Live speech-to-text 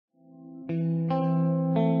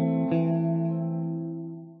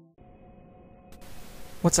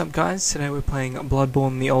What's up guys, today we're playing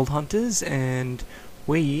Bloodborne The Old Hunters and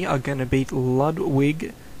we are going to beat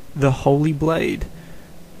Ludwig the Holy Blade.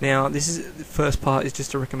 Now the first part is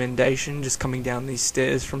just a recommendation, just coming down these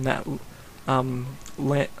stairs from that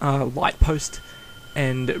light post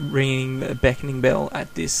and ringing the beckoning bell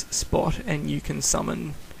at this spot, and you can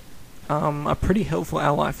summon a pretty helpful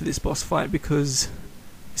ally for this boss fight, because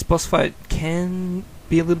this boss fight can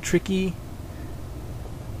be a little tricky.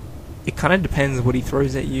 It kind of depends what he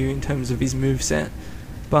throws at you in terms of his moveset,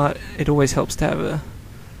 but it always helps to have a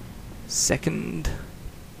second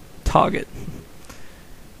target.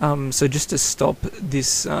 So just to stop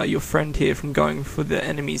this your friend here from going for the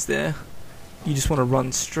enemies there, you just want to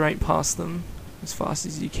run straight past them as fast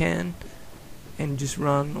as you can, and just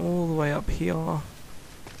run all the way up here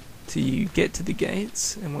till you get to the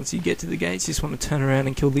gates. And once you get to the gates, you just want to turn around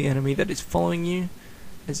and kill the enemy that is following you,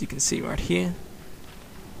 as you can see right here.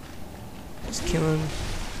 Just kill him,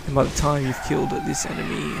 and by the time you've killed this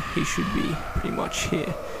enemy, he should be pretty much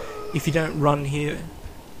here. If you don't run here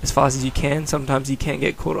as fast as you can, sometimes you can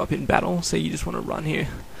get caught up in battle, so you just want to run here.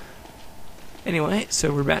 Anyway,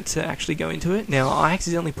 so we're about to actually go into it. Now, I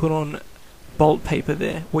accidentally put on bolt paper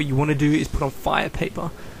there. What you want to do is put on fire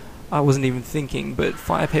paper. I wasn't even thinking, but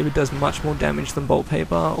fire paper does much more damage than bolt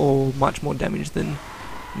paper, or much more damage than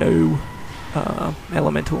no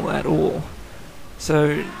elemental at all.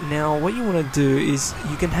 So now what you want to do is,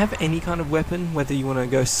 you can have any kind of weapon, whether you want to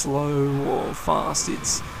go slow or fast,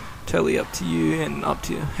 it's totally up to you and up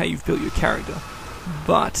to how you've built your character.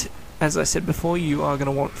 But as I said before, you are going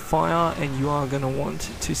to want fire, and you are going to want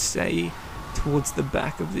to stay towards the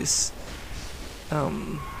back of this.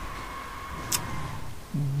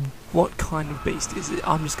 What kind of beast is it?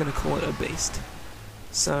 I'm just going to call it a beast.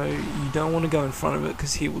 So you don't want to go in front of it,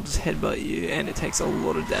 because he will just headbutt you and it takes a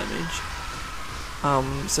lot of damage.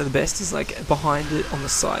 So the best is like behind it on the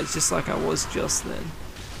sides, just like I was just then.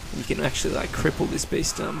 You can actually like cripple this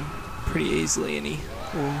beast pretty easily, and you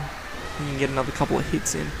can get another couple of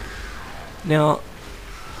hits in. Now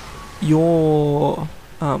your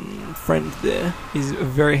friend there is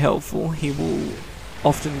very helpful. He will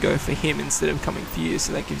often go for him instead of coming for you,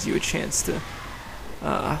 so that gives you a chance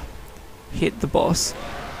to hit the boss.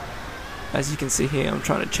 As you can see here, I'm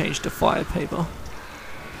trying to change to fire paper.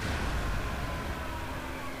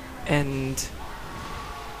 And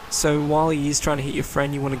so while he is trying to hit your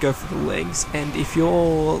friend, you want to go for the legs, and if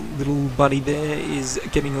your little buddy there is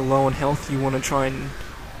getting low on health, you want to try and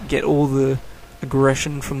get all the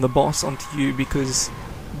aggression from the boss onto you, because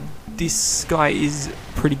this guy is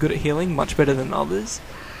pretty good at healing, much better than others,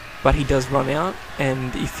 but he does run out,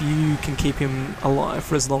 and if you can keep him alive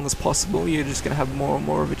for as long as possible, you're just going to have more and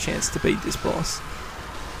more of a chance to beat this boss.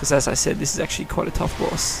 Because as I said, this is actually quite a tough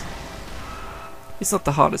boss. It's not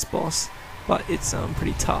the hardest boss, but it's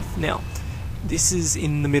pretty tough. Now, this is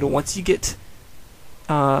in the middle. Once you get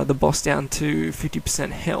the boss down to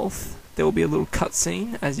 50% health, there will be a little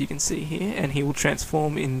cutscene, as you can see here, and he will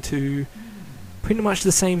transform into pretty much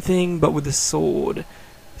the same thing, but with a sword.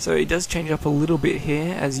 So it does change up a little bit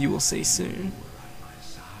here, as you will see soon.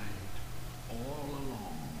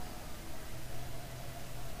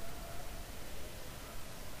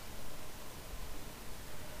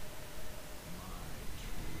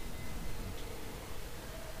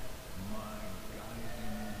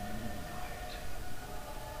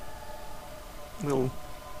 Little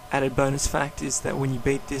added bonus fact is that when you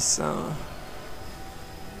beat this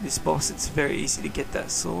this boss, it's very easy to get that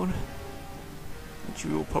sword, which you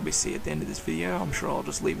will probably see at the end of this video. I'm sure I'll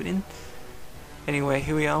just leave it in. Anyway,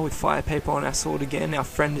 here we are with fire paper on our sword again. Our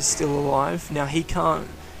friend is still alive. Now he can't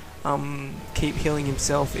keep healing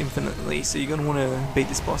himself infinitely, so you're going to want to beat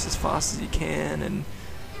this boss as fast as you can and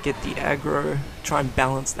get the aggro, try and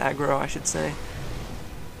balance the aggro, I should say.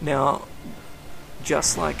 Now,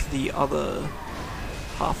 just like the other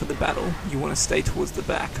half of the battle, you want to stay towards the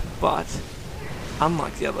back, but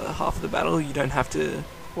unlike the other half of the battle, you don't have to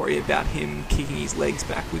worry about him kicking his legs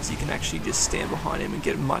backwards. You can actually just stand behind him and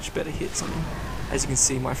get much better hits on him. As you can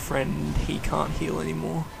see, my friend, he can't heal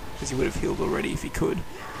anymore, because he would have healed already if he could.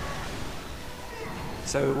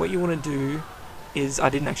 So what you want to do is, I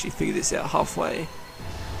didn't actually figure this out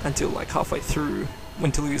until like halfway through,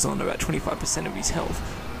 until he was on about 25% of his health,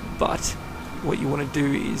 but what you want to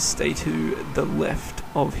do is stay to the left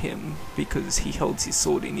of him, because he holds his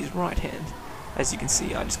sword in his right hand. As you can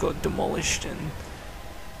see, I just got demolished, and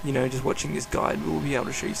you know, just watching this guide will be able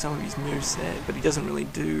to show you some of his moveset, but he doesn't really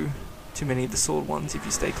do too many of the sword ones if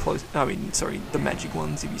you stay close, the magic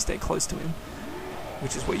ones if you stay close to him,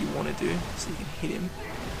 which is what you want to do, so you can hit him.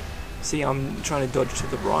 See, I'm trying to dodge to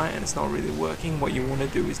the right and it's not really working. What you want to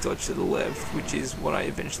do is dodge to the left, which is what I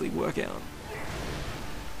eventually work out.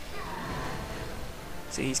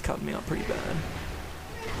 See, he's cutting me up pretty bad.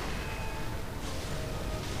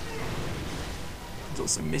 He's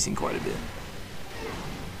also missing quite a bit.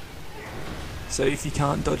 So if you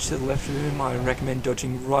can't dodge to the left of him, I recommend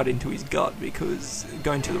dodging right into his gut, because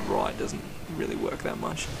going to the right doesn't really work that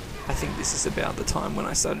much. I think this is about the time when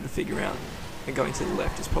I started to figure out that going to the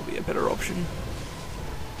left is probably a better option.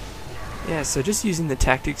 Yeah, so just using the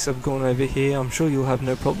tactics I've gone over here, I'm sure you'll have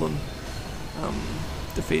no problem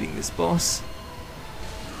defeating this boss.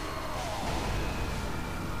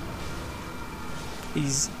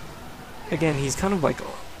 He's kind of like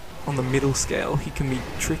on the middle scale. He can be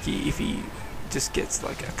tricky if he just gets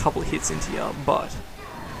like a couple hits into you, but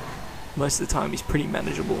most of the time he's pretty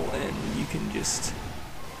manageable and you can just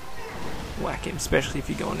whack him, especially if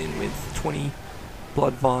you're going in with 20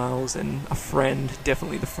 blood vials and a friend.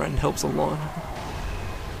 Definitely the friend helps a lot.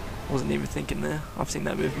 Wasn't even thinking there. I've seen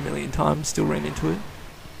that move a million times, still ran into it.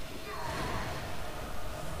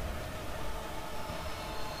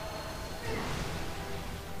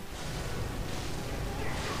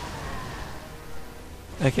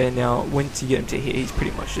 Okay, now once you get him to hit, he's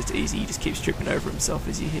pretty much just easy. He just keeps tripping over himself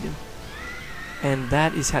as you hit him. And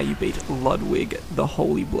that is how you beat Ludwig the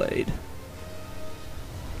Holy Blade.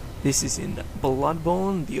 This is in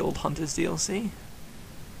Bloodborne The Old Hunters DLC.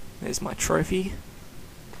 There's my trophy.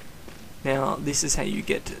 Now this is how you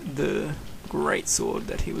get the great sword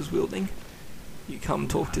that he was wielding. You come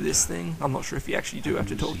talk to this thing. I'm not sure if you actually do have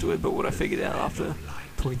to talk to it, but what I figured out after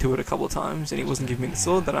talking to it a couple of times and he wasn't giving me the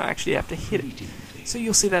sword, that I actually have to hit it. So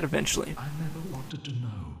you'll see that eventually. I never wanted to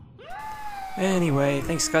know. Anyway,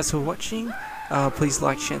 thanks guys for watching. Please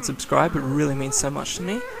like, share and subscribe. It really means so much to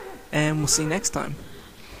me. And we'll see you next time.